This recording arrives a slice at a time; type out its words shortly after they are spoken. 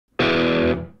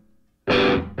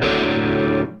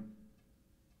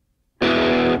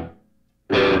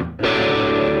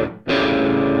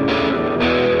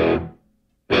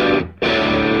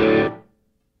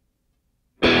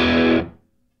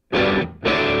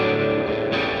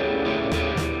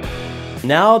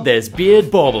Now there's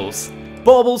Beard Baubles.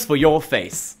 Baubles for your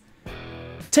face.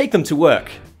 Take them to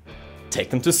work. Take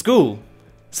them to school.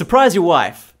 Surprise your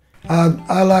wife.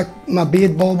 I like my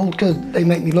Beard Bauble because they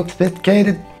make me look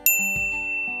sophisticated.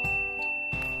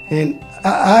 And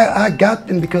I got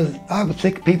them because I was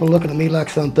sick of people looking at me like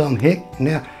some dumb hick.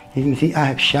 Now you can see I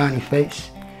have a shiny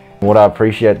face. What I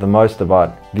appreciate the most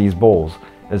about these balls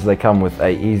is they come with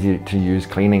a easy to use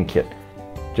cleaning kit.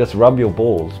 Just rub your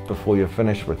balls before you're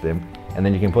finished with them, and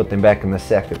then you can put them back in the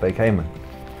sack that they came in.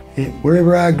 And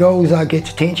wherever I goes, I get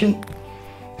attention.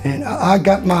 And I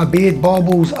got my Beard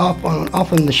Baubles off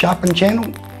on the shopping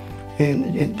channel.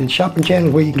 And the shopping channel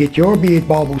is where you can get your Beard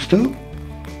Baubles too.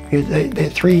 They're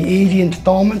 3 easy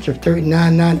installments of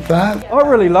 $39.95. I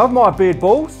really love my Beard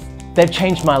Balls. They've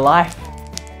changed my life.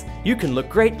 You can look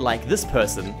great like this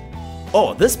person,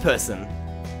 or this person,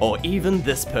 or even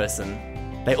this person.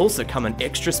 They also come in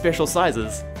extra special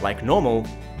sizes, like normal,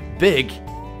 big,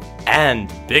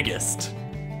 and biggest.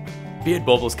 Beard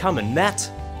Baubles come in matte,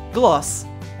 gloss,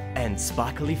 and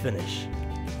sparkly finish.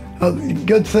 The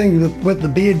good thing with the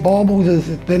Beard Baubles is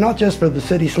that they're not just for the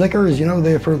city slickers, you know,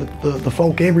 they're for the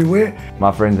folk everywhere.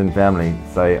 My friends and family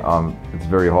say it's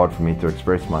very hard for me to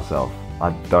express myself.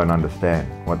 I don't understand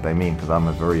what they mean because I'm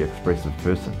a very expressive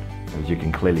person, as you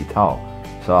can clearly tell.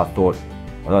 So I thought,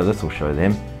 oh, this will show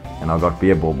them, and I got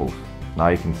Beard Baubles. Now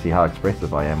you can see how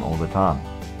expressive I am all the time.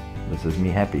 This is me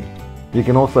happy. You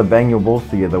can also bang your balls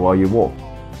together while you walk.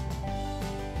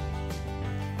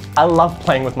 I love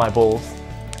playing with my balls.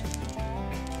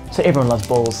 So everyone loves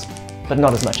balls, but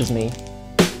not as much as me.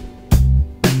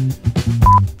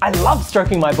 I love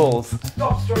stroking my balls.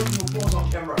 Stop stroking your balls on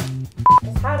camera.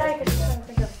 It's hard, eh? Because you're trying to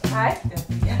think of, okay?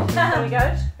 Yeah. Are we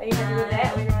good? Are you happy with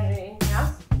that? Are we going to do anything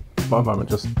else? My moment,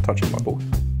 just touching my balls.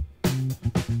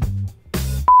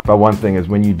 But one thing is,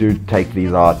 when you do take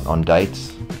these out on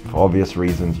dates, for obvious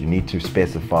reasons, you need to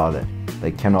specify that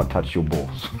they cannot touch your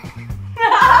balls.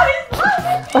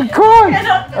 I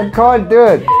can't do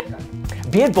it.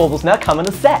 Beard Baubles now come in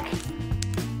a sack.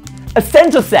 A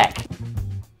center sack.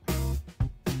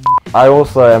 I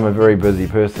also am a very busy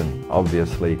person,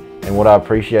 obviously, and what I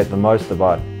appreciate the most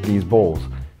about these balls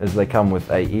is they come with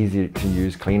a easy to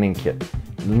use cleaning kit.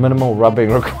 Minimal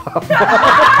rubbing required.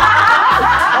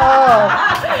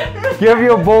 Give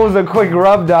your balls a quick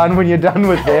rub down when you're done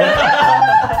with them.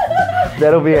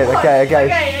 That'll be it. Okay,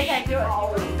 do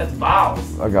it. That's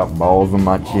balls. I got balls on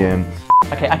my chin.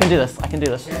 Okay, I can do this. I can do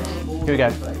this. Here we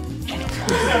go.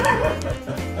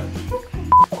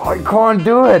 I can't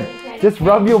do it. Just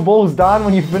rub your balls down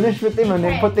when you finish with them and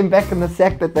then put them back in the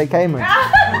sack that they came in.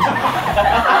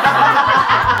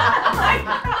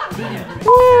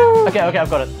 Okay, I've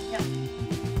got it.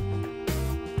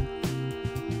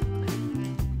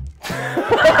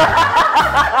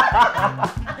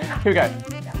 Here we go.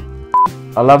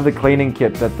 I love the cleaning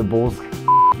kit that the balls...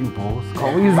 You balls?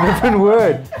 Can't we use a different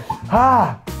word?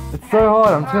 It's so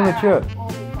hard, I'm too mature.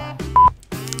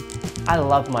 I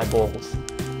love my balls.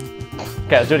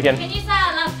 Okay, let's do it again. Can you say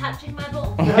I love touching my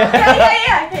balls?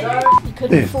 Yeah. You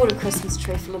couldn't afford a Christmas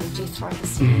tree for little Jethro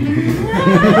this year.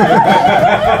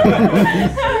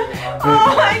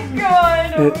 Oh my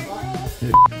god!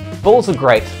 Balls are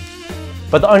great,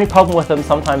 but the only problem with them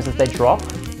sometimes is they drop.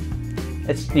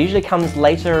 It usually comes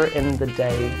later in the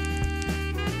day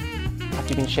after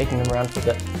you've been shaking them around for a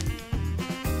bit.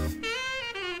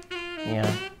 Yeah.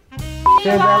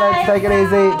 Cheers, Alex. Take it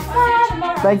easy.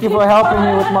 Thank you for helping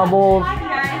me with my balls.